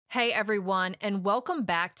Hey everyone, and welcome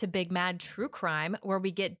back to Big Mad True Crime, where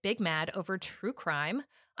we get big mad over true crime.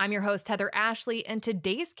 I'm your host, Heather Ashley, and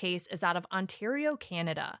today's case is out of Ontario,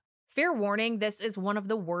 Canada. Fair warning, this is one of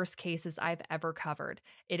the worst cases I've ever covered.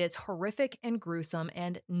 It is horrific and gruesome,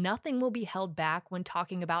 and nothing will be held back when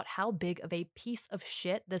talking about how big of a piece of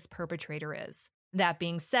shit this perpetrator is. That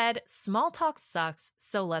being said, small talk sucks,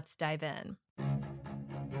 so let's dive in.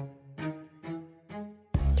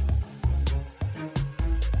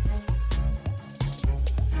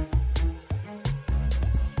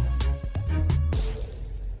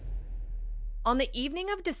 On the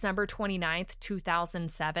evening of December 29th,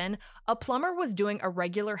 2007, a plumber was doing a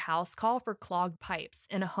regular house call for clogged pipes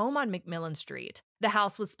in a home on McMillan Street. The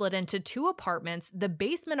house was split into two apartments, the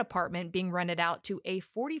basement apartment being rented out to a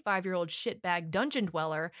 45-year-old shitbag dungeon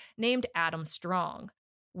dweller named Adam Strong.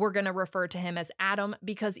 We're going to refer to him as Adam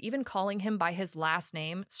because even calling him by his last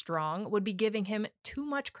name, Strong, would be giving him too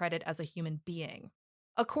much credit as a human being.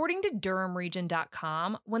 According to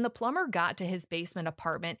DurhamRegion.com, when the plumber got to his basement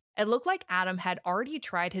apartment, it looked like Adam had already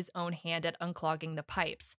tried his own hand at unclogging the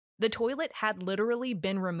pipes. The toilet had literally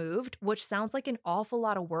been removed, which sounds like an awful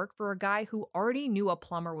lot of work for a guy who already knew a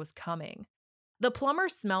plumber was coming. The plumber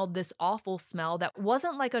smelled this awful smell that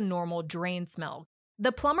wasn't like a normal drain smell.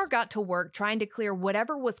 The plumber got to work trying to clear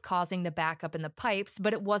whatever was causing the backup in the pipes,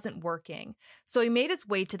 but it wasn't working. So he made his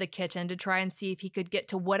way to the kitchen to try and see if he could get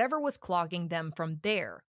to whatever was clogging them from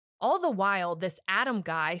there. All the while, this Adam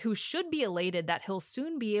guy, who should be elated that he'll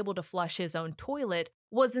soon be able to flush his own toilet,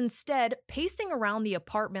 was instead pacing around the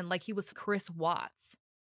apartment like he was Chris Watts.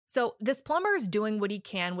 So this plumber is doing what he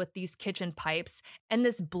can with these kitchen pipes, and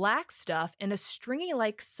this black stuff in a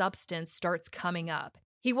stringy-like substance starts coming up.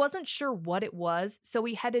 He wasn't sure what it was, so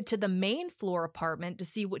he headed to the main floor apartment to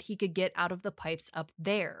see what he could get out of the pipes up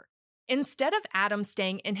there. Instead of Adam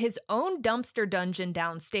staying in his own dumpster dungeon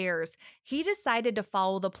downstairs, he decided to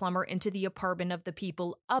follow the plumber into the apartment of the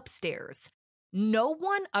people upstairs. No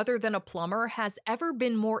one other than a plumber has ever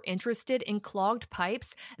been more interested in clogged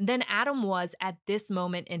pipes than Adam was at this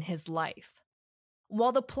moment in his life.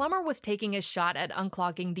 While the plumber was taking a shot at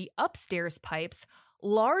unclogging the upstairs pipes,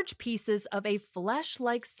 large pieces of a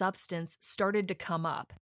flesh-like substance started to come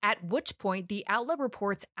up, at which point the outlet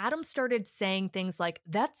reports Adam started saying things like,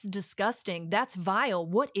 "That's disgusting, that's vile,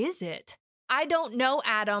 what is it?" "I don't know,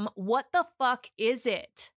 Adam, what the fuck is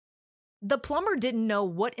it?" The plumber didn't know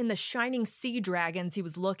what in the shining sea dragons he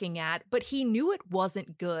was looking at, but he knew it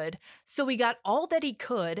wasn't good, so he got all that he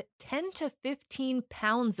could, 10 to 15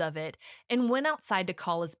 pounds of it, and went outside to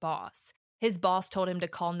call his boss. His boss told him to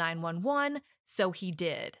call 911, so he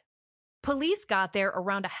did. Police got there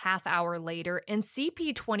around a half hour later, and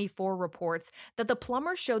CP24 reports that the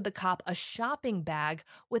plumber showed the cop a shopping bag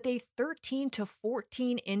with a 13 to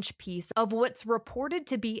 14-inch piece of what's reported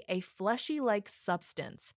to be a fleshy-like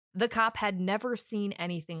substance. The cop had never seen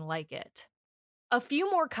anything like it. A few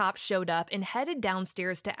more cops showed up and headed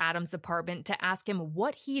downstairs to Adam's apartment to ask him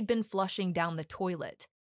what he'd been flushing down the toilet.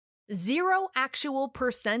 0 actual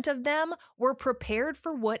 % of them were prepared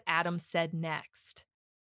for what Adam said next.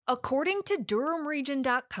 According to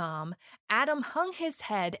DurhamRegion.com, Adam hung his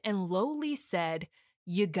head and lowly said,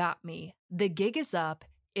 "You got me. The gig is up.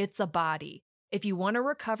 It's a body. If you want to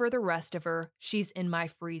recover the rest of her, she's in my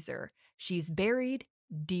freezer. She's buried,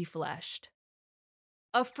 defleshed."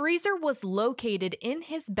 A freezer was located in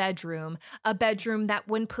his bedroom, a bedroom that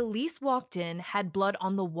when police walked in had blood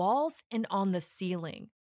on the walls and on the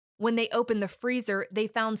ceiling. When they opened the freezer, they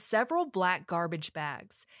found several black garbage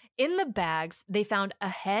bags. In the bags, they found a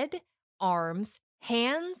head, arms,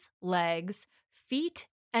 hands, legs, feet,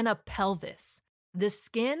 and a pelvis. The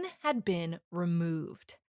skin had been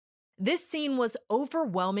removed. This scene was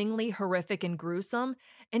overwhelmingly horrific and gruesome,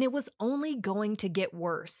 and it was only going to get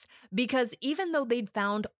worse, because even though they'd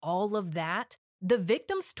found all of that, the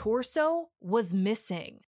victim's torso was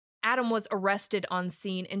missing. Adam was arrested on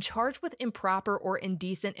scene and charged with improper or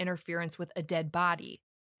indecent interference with a dead body.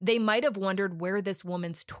 They might have wondered where this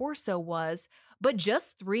woman's torso was, but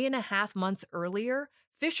just 3.5 months earlier,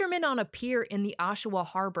 fishermen on a pier in the Oshawa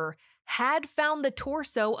Harbor had found the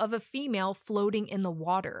torso of a female floating in the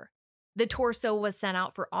water. The torso was sent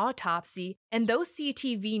out for autopsy, and though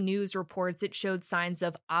CTV News reports it showed signs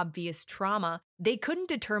of obvious trauma, they couldn't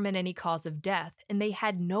determine any cause of death, and they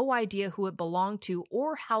had no idea who it belonged to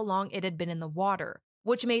or how long it had been in the water,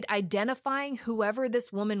 which made identifying whoever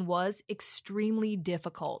this woman was extremely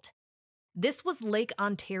difficult. This was Lake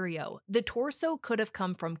Ontario. The torso could have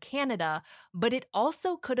come from Canada, but it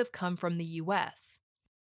also could have come from the US.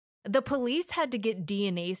 The police had to get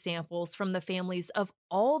DNA samples from the families of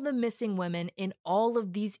all the missing women in all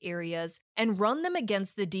of these areas and run them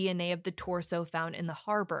against the DNA of the torso found in the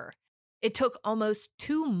harbor. It took almost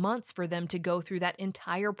 2 months for them to go through that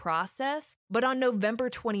entire process, but on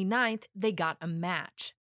November 29th, they got a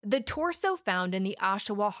match. The torso found in the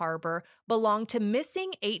Oshawa harbor belonged to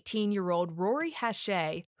missing 18-year-old Rori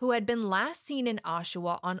Hache, who had been last seen in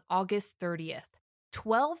Oshawa on August 30th,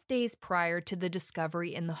 12 days prior to the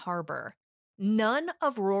discovery in the harbor. None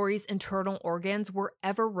of Rory's internal organs were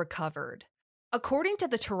ever recovered. According to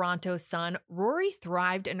the Toronto Sun, Rori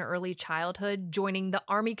thrived in early childhood, joining the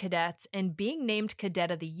Army Cadets and being named Cadet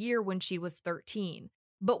of the Year when she was 13.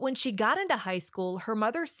 But when she got into high school, her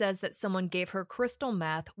mother says that someone gave her crystal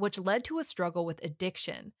meth, which led to a struggle with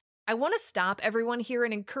addiction. I want to stop everyone here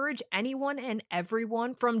and encourage anyone and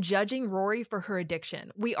everyone from judging Rori for her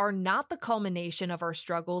addiction. We are not the culmination of our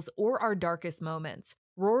struggles or our darkest moments.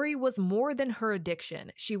 Rori was more than her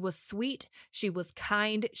addiction. She was sweet, she was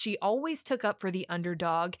kind, she always took up for the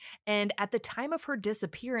underdog, and at the time of her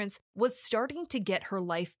disappearance was starting to get her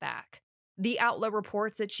life back. The outlet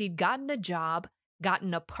reports that she'd gotten a job, got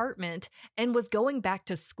an apartment, and was going back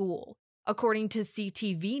to school. According to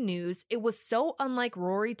CTV News, it was so unlike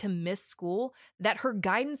Rori to miss school that her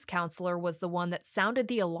guidance counselor was the one that sounded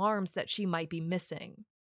the alarms that she might be missing.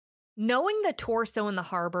 Knowing the torso in the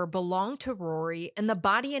harbor belonged to Rori and the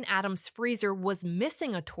body in Adam's freezer was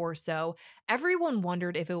missing a torso, everyone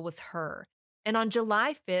wondered if it was her. And on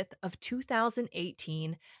July 5th of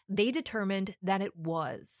 2018, they determined that it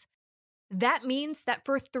was. That means that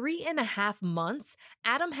for 3.5 months,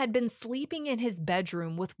 Adam had been sleeping in his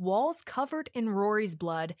bedroom with walls covered in Rori's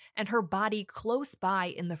blood and her body close by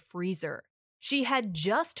in the freezer. She had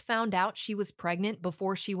just found out she was pregnant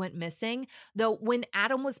before she went missing, though when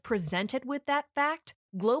Adam was presented with that fact,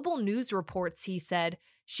 Global News reports he said,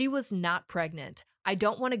 "She was not pregnant. I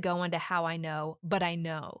don't want to go into how I know, but I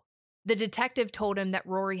know." The detective told him that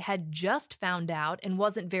Rori had just found out and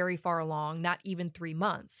wasn't very far along, not even 3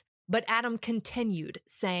 months. But Adam continued,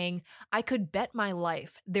 saying, "I could bet my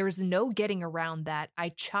life. There's no getting around that. I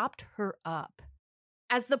chopped her up."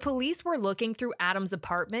 As the police were looking through Adam's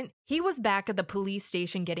apartment, he was back at the police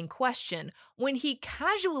station getting questioned when he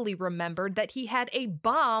casually remembered that he had a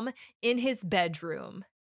bomb in his bedroom.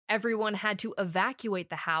 Everyone had to evacuate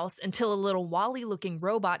the house until a little Wally-looking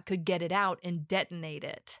robot could get it out and detonate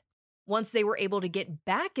it. Once they were able to get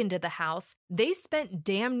back into the house, they spent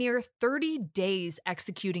damn near 30 days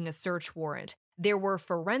executing a search warrant. There were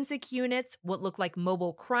forensic units, what looked like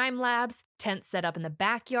mobile crime labs, tents set up in the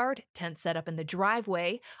backyard, tents set up in the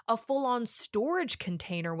driveway, a full-on storage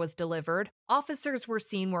container was delivered, officers were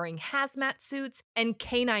seen wearing hazmat suits, and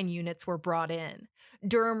canine units were brought in.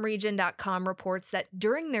 DurhamRegion.com reports that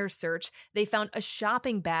during their search, they found a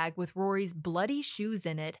shopping bag with Rori's bloody shoes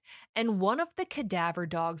in it, and one of the cadaver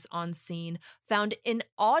dogs on scene found an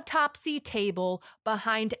autopsy table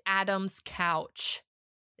behind Adam's couch.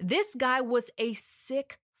 This guy was a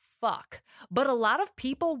sick fuck, but a lot of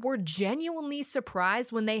people were genuinely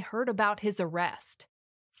surprised when they heard about his arrest.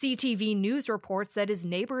 CTV News reports that his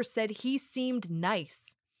neighbors said he seemed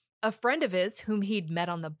nice. A friend of his, whom he'd met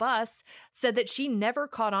on the bus, said that she never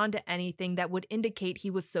caught on to anything that would indicate he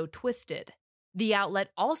was so twisted. The outlet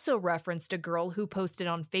also referenced a girl who posted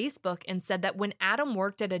on Facebook and said that when Adam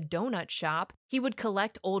worked at a donut shop, he would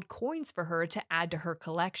collect old coins for her to add to her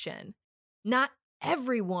collection. Not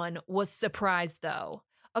everyone was surprised, though.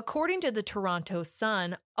 According to the Toronto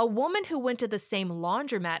Sun, a woman who went to the same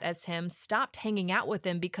laundromat as him stopped hanging out with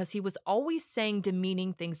him because he was always saying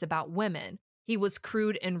demeaning things about women. He was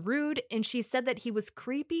crude and rude, and she said that he was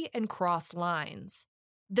creepy and crossed lines.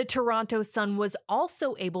 The Toronto Sun was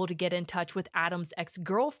also able to get in touch with Adam's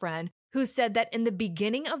ex-girlfriend, who said that in the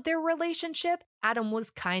beginning of their relationship, Adam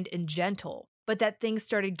was kind and gentle, but that things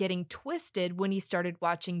started getting twisted when he started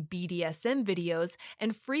watching BDSM videos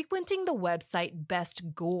and frequenting the website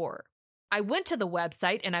Best Gore. I went to the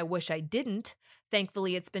website and I wish I didn't.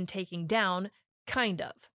 Thankfully, it's been taken down, kind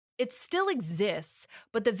of. It still exists,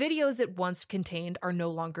 but the videos it once contained are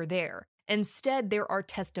no longer there. Instead, there are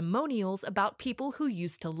testimonials about people who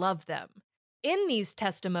used to love them. In these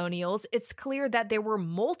testimonials, it's clear that there were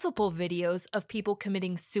multiple videos of people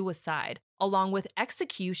committing suicide, along with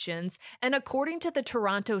executions, and according to the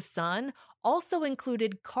Toronto Sun, also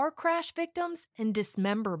included car crash victims and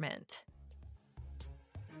dismemberment.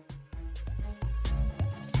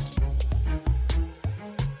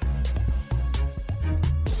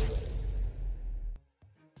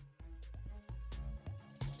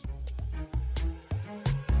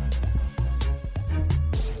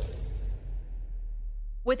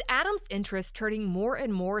 With Adam's interest turning more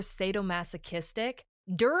and more sadomasochistic,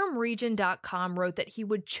 DurhamRegion.com wrote that he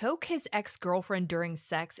would choke his ex-girlfriend during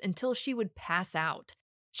sex until she would pass out.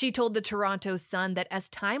 She told the Toronto Sun that as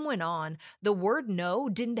time went on, the word no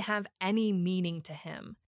didn't have any meaning to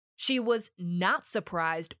him. She was not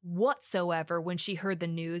surprised whatsoever when she heard the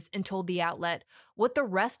news and told the outlet, what the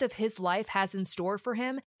rest of his life has in store for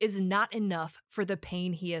him is not enough for the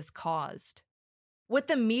pain he has caused. With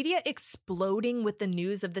the media exploding with the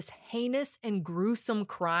news of this heinous and gruesome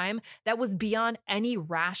crime that was beyond any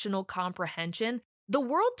rational comprehension, the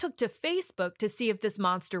world took to Facebook to see if this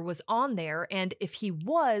monster was on there, and if he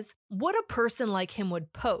was, what a person like him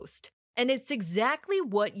would post. And it's exactly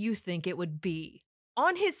what you think it would be.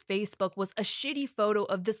 On his Facebook was a shitty photo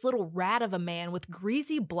of this little rat of a man with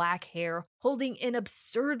greasy black hair holding an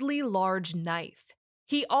absurdly large knife.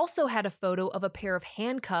 He also had a photo of a pair of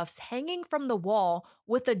handcuffs hanging from the wall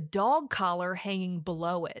with a dog collar hanging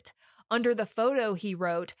below it. Under the photo, he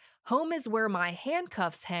wrote, "Home is where my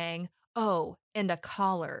handcuffs hang. Oh, and a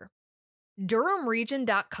collar."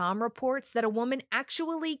 DurhamRegion.com reports that a woman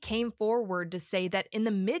actually came forward to say that in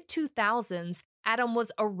the mid-2000s, Adam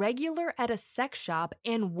was a regular at a sex shop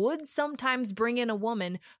and would sometimes bring in a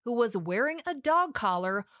woman who was wearing a dog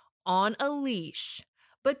collar on a leash.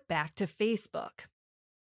 But back to Facebook.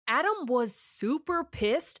 Adam was super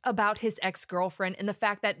pissed about his ex-girlfriend and the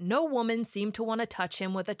fact that no woman seemed to want to touch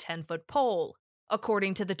him with a 10-foot pole.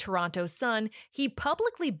 According to the Toronto Sun, he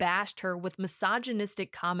publicly bashed her with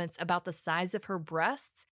misogynistic comments about the size of her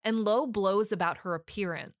breasts and low blows about her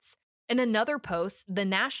appearance. In another post, the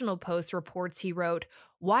National Post reports he wrote,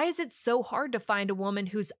 "Why is it so hard to find a woman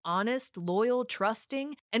who's honest, loyal,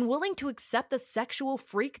 trusting, and willing to accept the sexual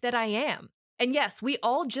freak that I am?" And yes, we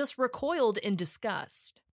all just recoiled in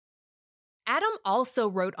disgust. Adam also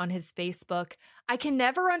wrote on his Facebook, "I can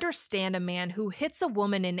never understand a man who hits a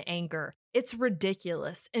woman in anger. It's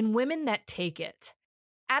ridiculous, and women that take it."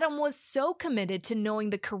 Adam was so committed to knowing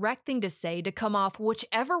the correct thing to say to come off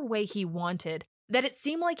whichever way he wanted that it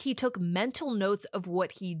seemed like he took mental notes of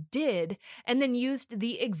what he did and then used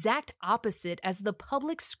the exact opposite as the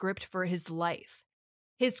public script for his life.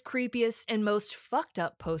 His creepiest and most fucked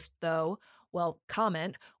up post, though,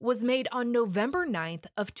 comment, was made on November 9th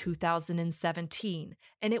of 2017,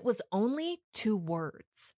 and it was only 2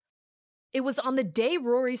 words. It was on the day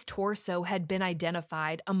Rori's torso had been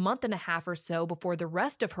identified, a month and a half or so before the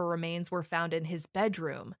rest of her remains were found in his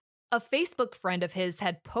bedroom. A Facebook friend of his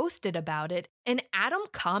had posted about it, and Adam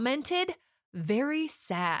commented, "Very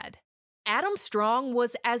sad." Adam Strong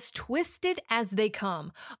was as twisted as they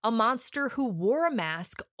come, a monster who wore a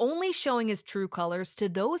mask, only showing his true colors to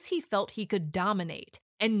those he felt he could dominate.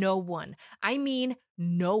 And no one, I mean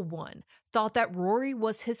no one, thought that Rori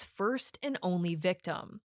was his first and only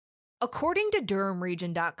victim. According to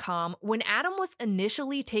DurhamRegion.com, when Adam was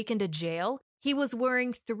initially taken to jail, he was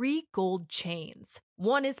wearing 3 gold chains.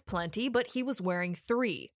 1 is plenty, but he was wearing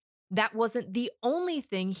 3. That wasn't the only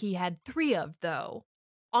thing he had 3 of, though.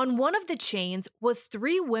 On one of the chains was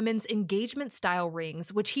 3 women's engagement-style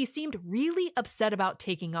rings, which he seemed really upset about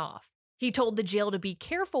taking off. He told the jail to be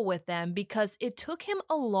careful with them because it took him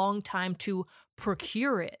a long time to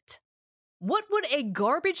procure it. What would a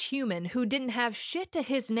garbage human who didn't have shit to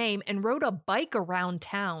his name and rode a bike around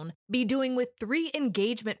town be doing with 3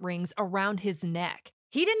 engagement rings around his neck?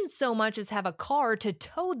 He didn't so much as have a car to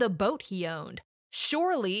tow the boat he owned.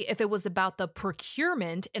 Surely, if it was about the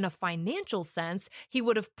procurement in a financial sense, he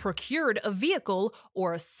would have procured a vehicle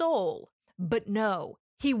or a soul. But no,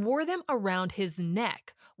 he wore them around his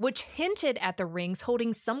neck, which hinted at the rings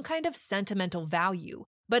holding some kind of sentimental value,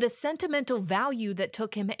 but a sentimental value that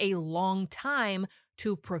took him a long time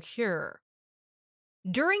to procure.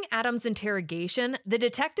 During Adam's interrogation, the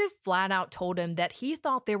detective flat out told him that he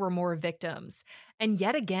thought there were more victims, and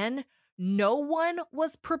yet again, no one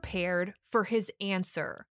was prepared for his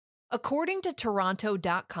answer. According to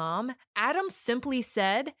Toronto.com, Adam simply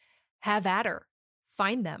said, "Have at her,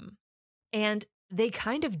 find them." And they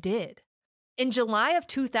kind of did. In July of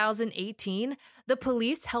 2018, the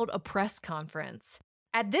police held a press conference.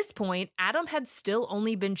 At this point, Adam had still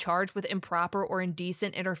only been charged with improper or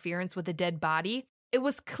indecent interference with a dead body. It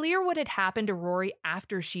was clear what had happened to Rori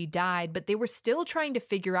after she died, but they were still trying to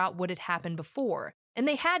figure out what had happened before. And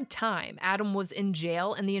they had time. Adam was in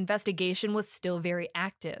jail and the investigation was still very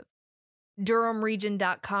active.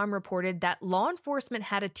 DurhamRegion.com reported that law enforcement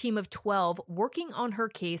had a team of 12 working on her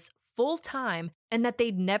case full-time and that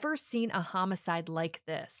they'd never seen a homicide like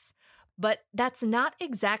this. But that's not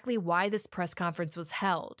exactly why this press conference was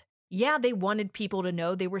held. Yeah, they wanted people to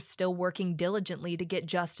know they were still working diligently to get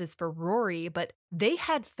justice for Rori, but they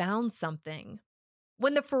had found something.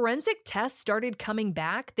 When the forensic tests started coming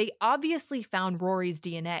back, they obviously found Rory's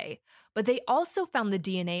DNA, but they also found the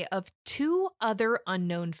DNA of 2 other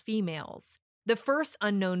unknown females. The first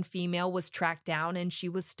unknown female was tracked down and she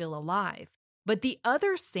was still alive, but the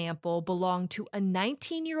other sample belonged to a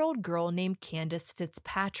 19-year-old girl named Kandis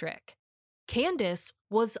Fitzpatrick. Kandis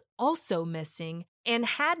was also missing and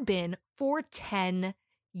had been for 10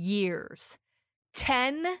 years.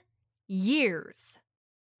 10 years.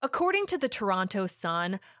 According to the Toronto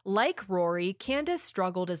Sun, like Rori, Kandis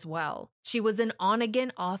struggled as well. She was an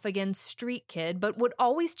on-again, off-again street kid, but would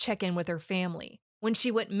always check in with her family. When she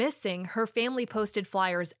went missing, her family posted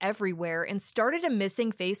flyers everywhere and started a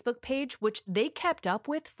missing Facebook page, which they kept up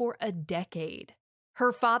with for a decade.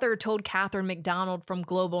 Her father told Catherine McDonald from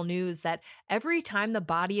Global News that every time the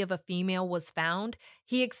body of a female was found,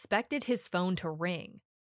 he expected his phone to ring.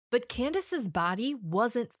 But Kandis's body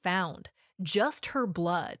wasn't found. Just her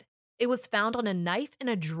blood. It was found on a knife in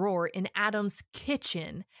a drawer in Adam's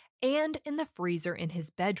kitchen and in the freezer in his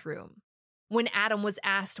bedroom. When Adam was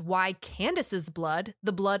asked why Kandis's blood,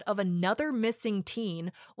 the blood of another missing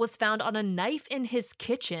teen, was found on a knife in his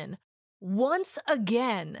kitchen, once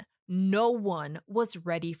again, no one was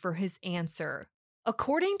ready for his answer.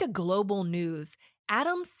 According to Global News,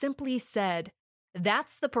 Adam simply said,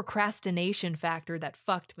 "That's the procrastination factor that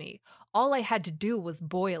fucked me. All I had to do was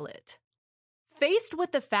boil it." Faced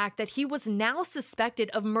with the fact that he was now suspected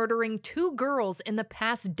of murdering 2 girls in the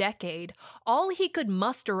past decade, all he could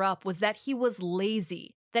muster up was that he was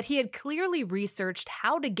lazy, that he had clearly researched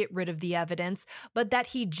how to get rid of the evidence, but that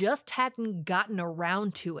he just hadn't gotten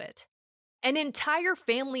around to it. An entire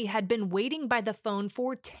family had been waiting by the phone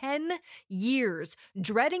for 10 years,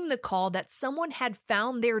 dreading the call that someone had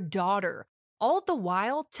found their daughter. All the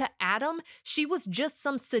while, to Adam, she was just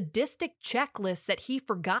some sadistic checklist that he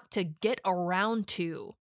forgot to get around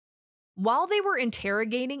to. While they were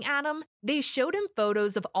interrogating Adam, they showed him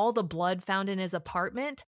photos of all the blood found in his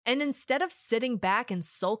apartment, and instead of sitting back and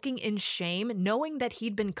sulking in shame, knowing that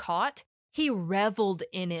he'd been caught, he reveled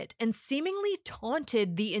in it and seemingly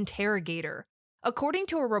taunted the interrogator. According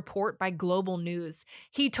to a report by Global News,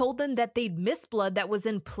 he told them that they'd missed blood that was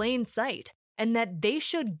in plain sight, and that they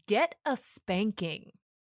should get a spanking.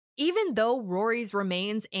 Even though Rory's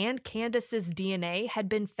remains and Kandis's DNA had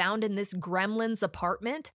been found in this gremlin's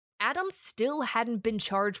apartment, Adam still hadn't been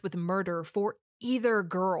charged with murder for either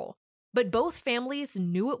girl. But both families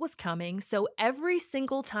knew it was coming, so every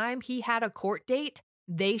single time he had a court date,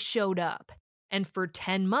 they showed up. And for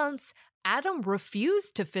 10 months, Adam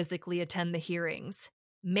refused to physically attend the hearings.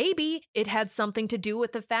 Maybe it had something to do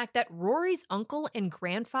with the fact that Rory's uncle and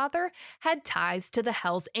grandfather had ties to the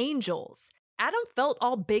Hells Angels. Adam felt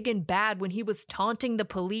all big and bad when he was taunting the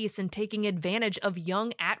police and taking advantage of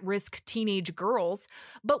young at-risk teenage girls,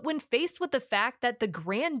 but when faced with the fact that the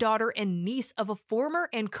granddaughter and niece of a former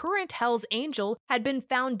and current Hells Angel had been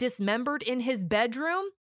found dismembered in his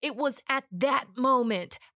bedroom, it was at that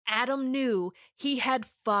moment Adam knew he had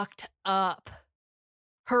fucked up.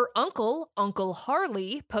 Her uncle, Uncle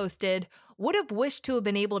Harley, posted, "Would have wished to have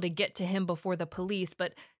been able to get to him before the police,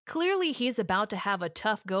 but clearly he's about to have a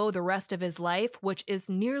tough go the rest of his life, which is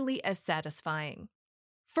nearly as satisfying."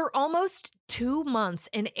 For almost 2 months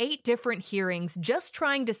and 8 different hearings just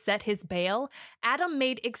trying to set his bail, Adam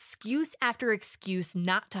made excuse after excuse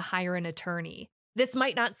not to hire an attorney. This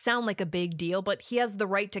might not sound like a big deal, but he has the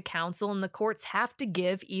right to counsel, and the courts have to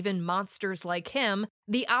give even monsters like him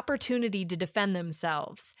the opportunity to defend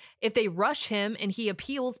themselves. If they rush him and he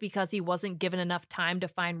appeals because he wasn't given enough time to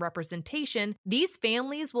find representation, these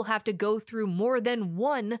families will have to go through more than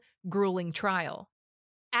one grueling trial.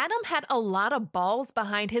 Adam had a lot of balls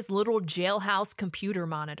behind his little jailhouse computer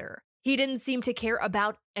monitor. He didn't seem to care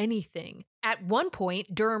about anything. At one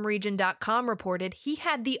point, DurhamRegion.com reported he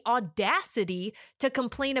had the audacity to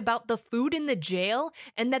complain about the food in the jail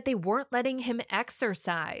and that they weren't letting him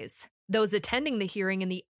exercise. Those attending the hearing in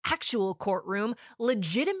the actual courtroom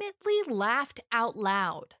legitimately laughed out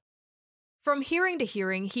loud. From hearing to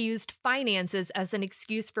hearing, he used finances as an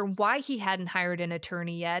excuse for why he hadn't hired an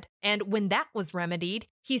attorney yet, and when that was remedied,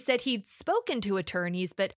 he said he'd spoken to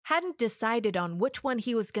attorneys but hadn't decided on which one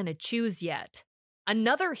he was going to choose yet.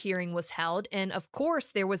 Another hearing was held, and of course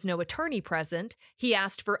there was no attorney present. He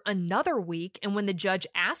asked for another week, and when the judge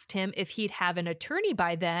asked him if he'd have an attorney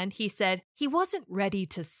by then, he said he wasn't ready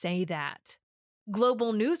to say that.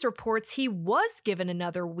 Global News reports he was given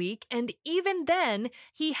another week, and even then,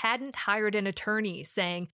 he hadn't hired an attorney,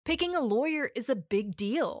 saying picking a lawyer is a big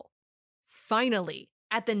deal. Finally,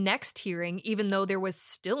 at the next hearing, even though there was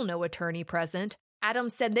still no attorney present, Adam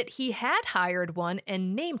said that he had hired one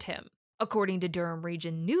and named him. According to Durham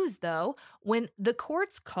Region News, though, when the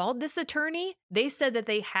courts called this attorney, they said that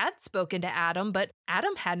they had spoken to Adam, but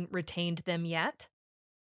Adam hadn't retained them yet.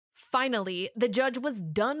 Finally, the judge was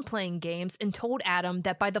done playing games and told Adam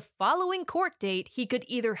that by the following court date, he could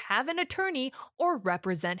either have an attorney or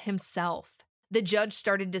represent himself. The judge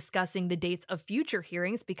started discussing the dates of future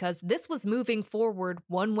hearings because this was moving forward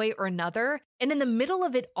one way or another, and in the middle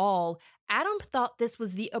of it all, Adam thought this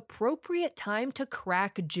was the appropriate time to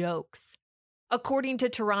crack jokes. According to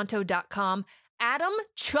Toronto.com, Adam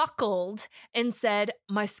chuckled and said,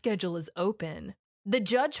 "My schedule is open." The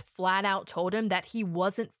judge flat out told him that he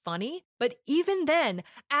wasn't funny, but even then,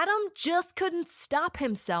 Adam just couldn't stop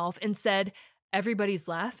himself and said, "Everybody's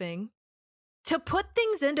laughing." To put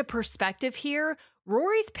things into perspective here,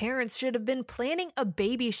 Rory's parents should have been planning a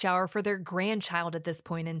baby shower for their grandchild at this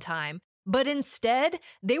point in time. But instead,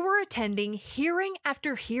 they were attending hearing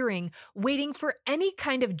after hearing, waiting for any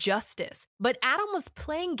kind of justice. But Adam was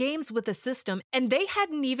playing games with the system, and they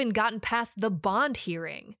hadn't even gotten past the bond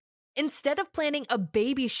hearing. Instead of planning a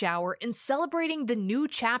baby shower and celebrating the new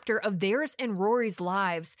chapter of theirs and Rory's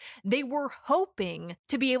lives, they were hoping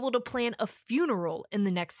to be able to plan a funeral in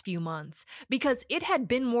the next few months, because it had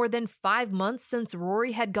been more than 5 months since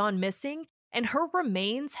Rory had gone missing, and her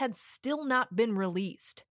remains had still not been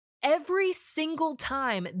released. Every single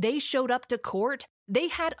time they showed up to court, they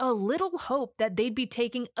had a little hope that they'd be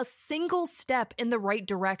taking a single step in the right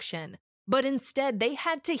direction. But instead, they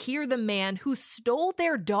had to hear the man who stole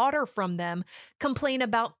their daughter from them complain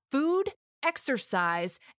about food,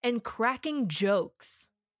 exercise, and cracking jokes.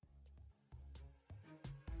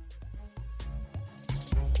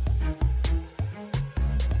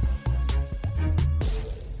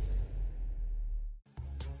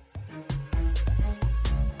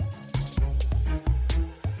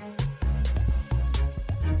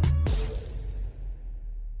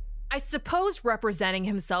 I suppose representing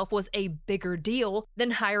himself was a bigger deal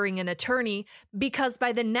than hiring an attorney, because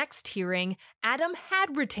by the next hearing, Adam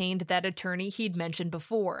had retained that attorney he'd mentioned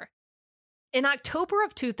before. In October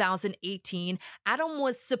of 2018, Adam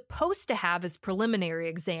was supposed to have his preliminary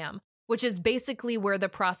exam, which is basically where the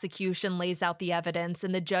prosecution lays out the evidence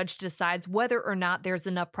and the judge decides whether or not there's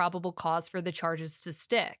enough probable cause for the charges to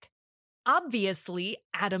stick. Obviously,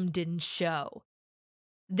 Adam didn't show.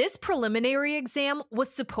 This preliminary exam was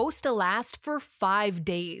supposed to last for 5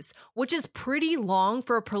 days, which is pretty long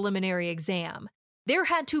for a preliminary exam. There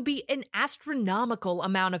had to be an astronomical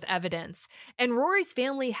amount of evidence, and Rory's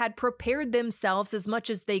family had prepared themselves as much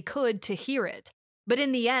as they could to hear it. But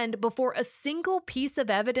in the end, before a single piece of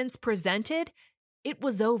evidence presented, it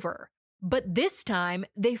was over. But this time,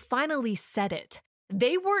 they finally said it.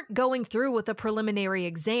 They weren't going through with a preliminary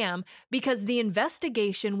exam because the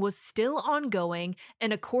investigation was still ongoing,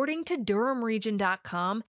 and according to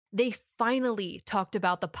DurhamRegion.com, they finally talked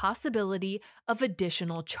about the possibility of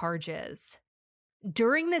additional charges.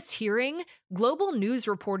 During this hearing, Global News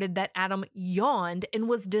reported that Adam yawned and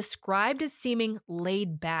was described as seeming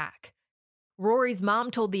laid back. Rory's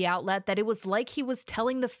mom told the outlet that it was like he was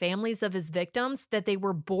telling the families of his victims that they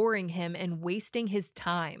were boring him and wasting his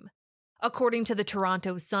time. According to the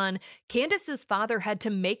Toronto Sun, Kandis's father had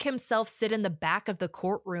to make himself sit in the back of the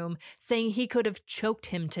courtroom, saying he could have choked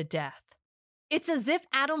him to death. It's as if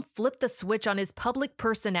Adam flipped the switch on his public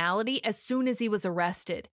personality as soon as he was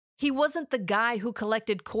arrested. He wasn't the guy who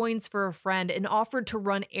collected coins for a friend and offered to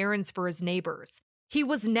run errands for his neighbors. He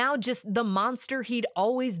was now just the monster he'd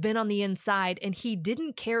always been on the inside, and he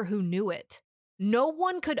didn't care who knew it. No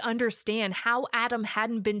one could understand how Adam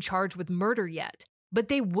hadn't been charged with murder yet. But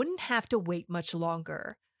they wouldn't have to wait much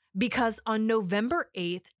longer, because on November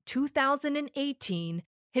 8th, 2018,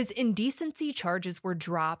 his indecency charges were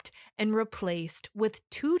dropped and replaced with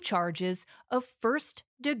 2 charges of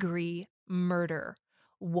first-degree murder,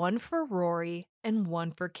 one for Rory and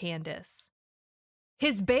one for Kandis.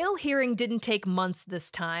 His bail hearing didn't take months this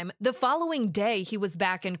time. The following day, he was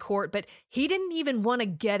back in court, but he didn't even want to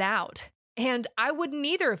get out. And I wouldn't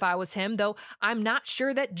either if I was him, though I'm not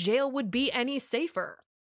sure that jail would be any safer.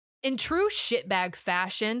 In true shitbag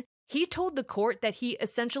fashion, he told the court that he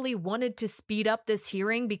essentially wanted to speed up this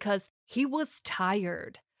hearing because he was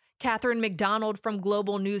tired. Catherine McDonald from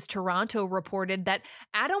Global News Toronto reported that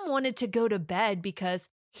Adam wanted to go to bed because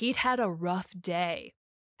he'd had a rough day.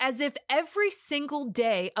 As if every single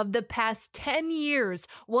day of the past 10 years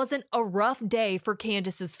wasn't a rough day for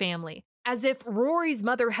Kandis's family. As if Rory's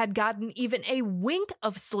mother had gotten even a wink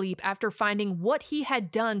of sleep after finding what he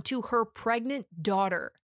had done to her pregnant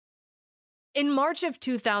daughter. In March of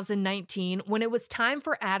 2019, when it was time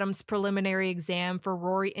for Adam's preliminary exam for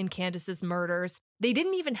Rory and Kandis's murders, they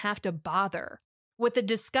didn't even have to bother. With a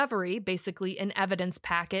discovery, basically an evidence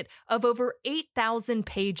packet, of over 8,000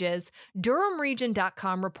 pages,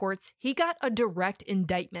 DurhamRegion.com reports he got a direct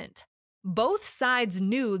indictment. Both sides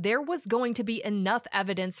knew there was going to be enough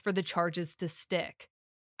evidence for the charges to stick.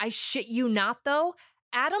 I shit you not, though,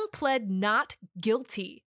 Adam pled not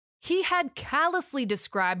guilty. He had callously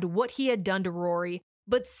described what he had done to Rori,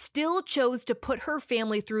 but still chose to put her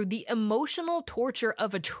family through the emotional torture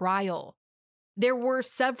of a trial. There were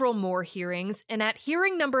several more hearings, and at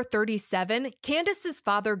hearing number 37, Kandis's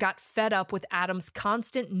father got fed up with Adam's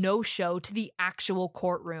constant no-show to the actual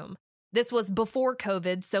courtroom. This was before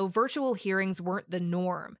COVID, so virtual hearings weren't the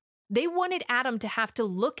norm. They wanted Adam to have to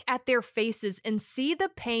look at their faces and see the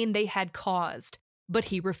pain they had caused, but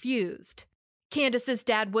he refused. Kandis's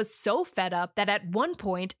dad was so fed up that at one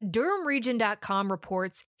point, DurhamRegion.com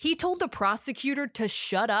reports he told the prosecutor to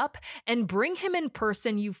shut up and bring him in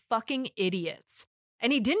person, you fucking idiots.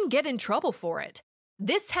 And he didn't get in trouble for it.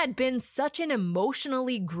 This had been such an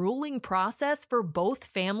emotionally grueling process for both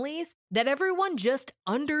families that everyone just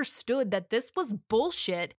understood that this was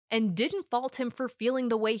bullshit and didn't fault him for feeling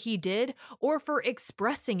the way he did or for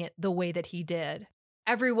expressing it the way that he did.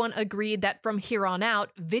 Everyone agreed that from here on out,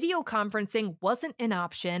 video conferencing wasn't an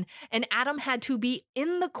option, and Adam had to be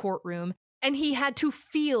in the courtroom, and he had to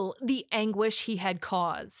feel the anguish he had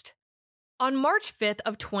caused. On March 5th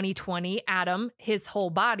of 2020, Adam, his whole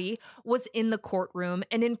body, was in the courtroom,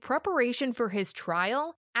 and in preparation for his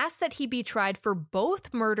trial, asked that he be tried for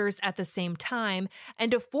both murders at the same time and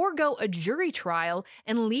to forego a jury trial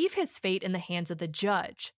and leave his fate in the hands of the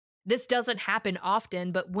judge. This doesn't happen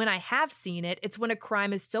often, but when I have seen it, it's when a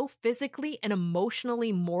crime is so physically and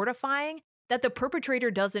emotionally mortifying that the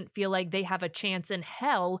perpetrator doesn't feel like they have a chance in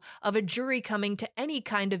hell of a jury coming to any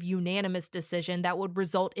kind of unanimous decision that would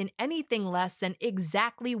result in anything less than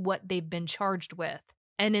exactly what they've been charged with.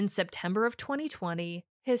 And in September of 2020,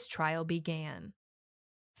 his trial began.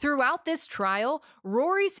 Throughout this trial,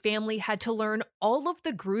 Rori's family had to learn all of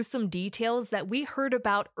the gruesome details that we heard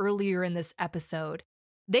about earlier in this episode.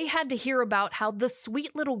 They had to hear about how the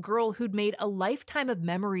sweet little girl who'd made a lifetime of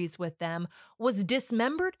memories with them was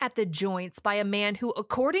dismembered at the joints by a man who,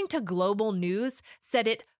 according to Global News, said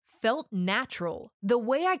it felt natural, the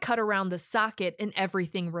way I cut around the socket and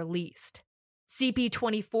everything released.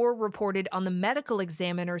 CP24 reported on the medical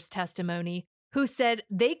examiner's testimony, who said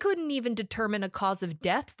they couldn't even determine a cause of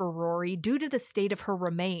death for Rori due to the state of her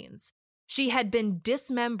remains. She had been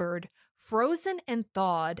dismembered, frozen and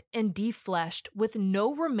thawed and defleshed with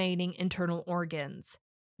no remaining internal organs.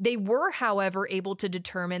 They were, however, able to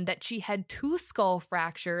determine that she had 2 skull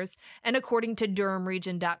fractures and, according to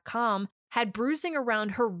DurhamRegion.com, had bruising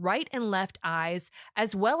around her right and left eyes,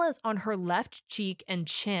 as well as on her left cheek and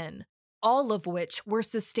chin, all of which were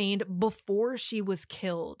sustained before she was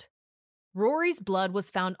killed. Rori's blood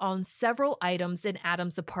was found on several items in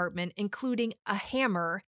Adam's apartment, including a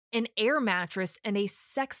hammer, an air mattress, and a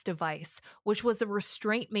sex device, which was a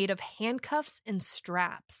restraint made of handcuffs and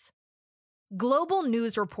straps. Global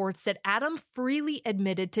News reports that Adam freely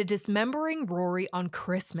admitted to dismembering Rori on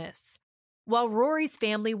Christmas. While Rori's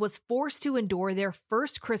family was forced to endure their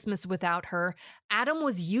first Christmas without her, Adam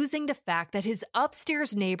was using the fact that his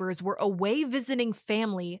upstairs neighbors were away visiting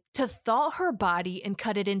family to thaw her body and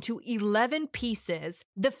cut it into 11 pieces.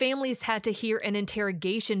 The families had to hear an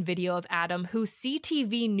interrogation video of Adam, who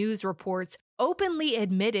CTV News reports openly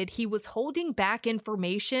admitted he was holding back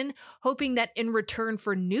information, hoping that in return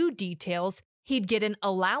for new details, he'd get an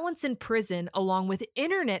allowance in prison along with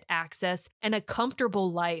internet access and a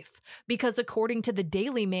comfortable life, because according to the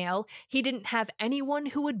Daily Mail, he didn't have anyone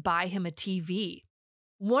who would buy him a TV.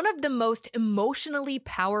 One of the most emotionally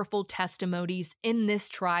powerful testimonies in this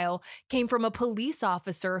trial came from a police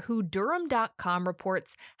officer who Durham.com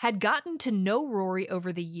reports had gotten to know Rori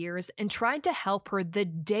over the years and tried to help her the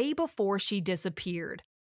day before she disappeared.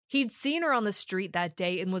 He'd seen her on the street that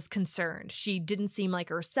day and was concerned. She didn't seem like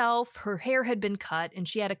herself, her hair had been cut, and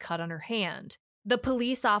she had a cut on her hand. The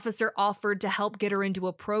police officer offered to help get her into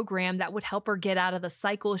a program that would help her get out of the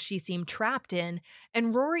cycle she seemed trapped in,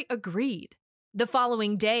 and Rori agreed. The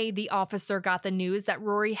following day, the officer got the news that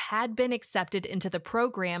Rori had been accepted into the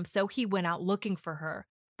program, so he went out looking for her,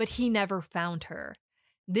 but he never found her.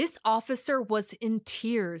 This officer was in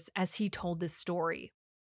tears as he told this story.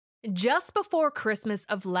 Just before Christmas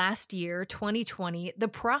of last year, 2020, the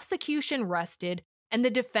prosecution rested and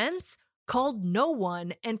the defense called no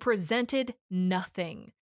one and presented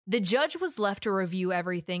nothing. The judge was left to review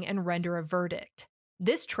everything and render a verdict.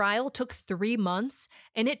 This trial took 3 months,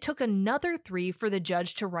 and it took another 3 for the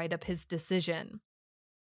judge to write up his decision.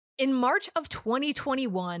 In March of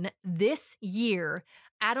 2021, this year,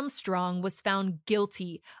 Adam Strong was found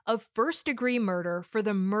guilty of first-degree murder for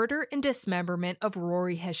the murder and dismemberment of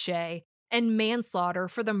Rori Hache and manslaughter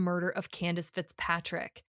for the murder of Kandis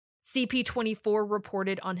Fitzpatrick. CP24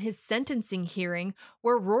 reported on his sentencing hearing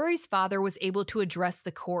where Rori's father was able to address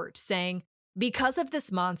the court, saying, "Because of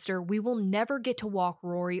this monster, we will never get to walk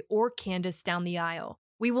Rori or Kandis down the aisle.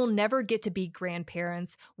 We will never get to be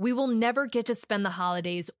grandparents. We will never get to spend the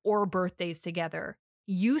holidays or birthdays together.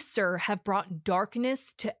 You, sir, have brought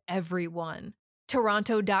darkness to everyone."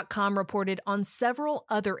 Toronto.com reported on several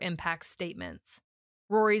other impact statements.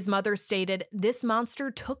 Rori's mother stated, "This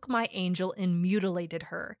monster took my angel and mutilated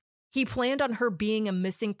her. He planned on her being a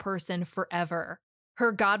missing person forever."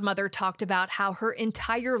 Her godmother talked about how her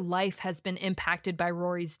entire life has been impacted by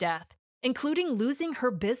Rori's death, including losing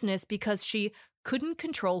her business because she couldn't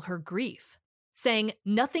control her grief, saying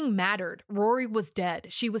nothing mattered. Rori was dead.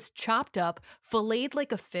 She was chopped up, filleted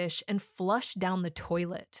like a fish, and flushed down the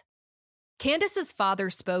toilet. Kandis's father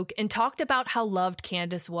spoke and talked about how loved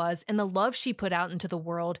Kandis was and the love she put out into the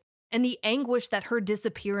world and the anguish that her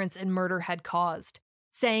disappearance and murder had caused,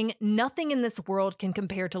 saying nothing in this world can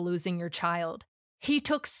compare to losing your child. He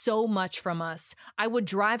took so much from us. I would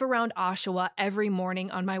drive around Oshawa every morning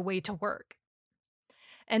on my way to work.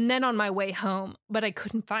 And then on my way home, but I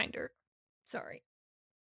couldn't find her. Sorry.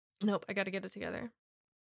 Nope, I gotta get it together.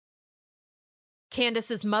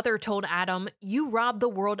 Kandis's mother told Adam, "You robbed the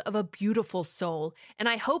world of a beautiful soul, and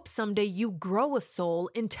I hope someday you grow a soul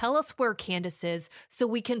and tell us where Kandis is so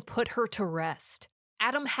we can put her to rest."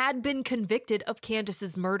 Adam had been convicted of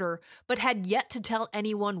Kandis's murder, but had yet to tell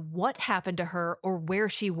anyone what happened to her or where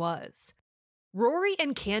she was. Rori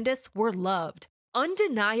and Kandis were loved,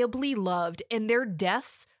 undeniably loved, and their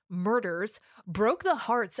deaths, murders, broke the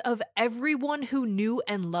hearts of everyone who knew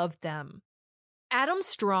and loved them. Adam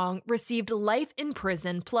Strong received life in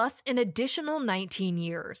prison plus an additional 19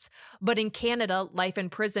 years, but in Canada, life in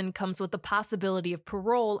prison comes with the possibility of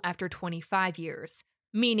parole after 25 years,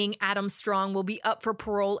 meaning Adam Strong will be up for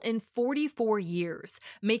parole in 44 years,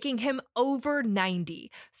 making him over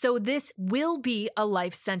 90, so this will be a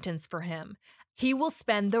life sentence for him. He will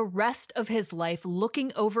spend the rest of his life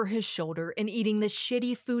looking over his shoulder and eating the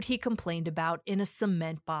shitty food he complained about in a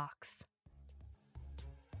cement box.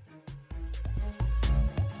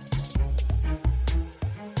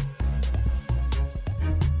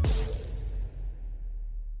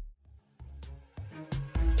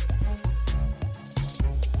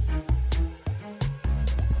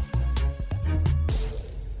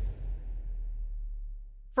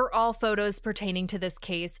 For all photos pertaining to this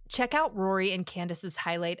case, check out Rori and Kandis's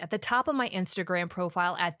highlight at the top of my Instagram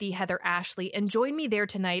profile at @TheHeatherAshley and join me there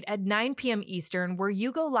tonight at 9 p.m. Eastern, where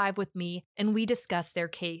you go live with me and we discuss their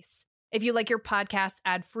case. If you like your podcast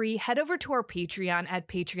ad-free, head over to our Patreon at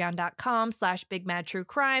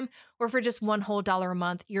patreon.com/BigMadTrueCrime, where for just $1 whole a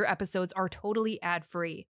month, your episodes are totally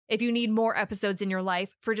ad-free. If you need more episodes in your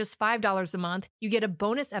life, for just $5 a month, you get a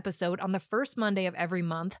bonus episode on the first Monday of every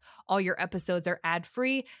month. All your episodes are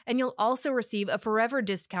ad-free, and you'll also receive a forever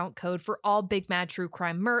discount code for all Big Mad True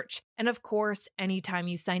Crime merch. And of course, anytime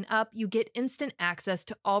you sign up, you get instant access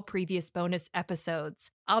to all previous bonus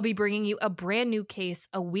episodes. I'll be bringing you a brand new case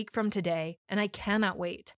a week from today, and I cannot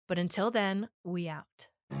wait. But until then, we out.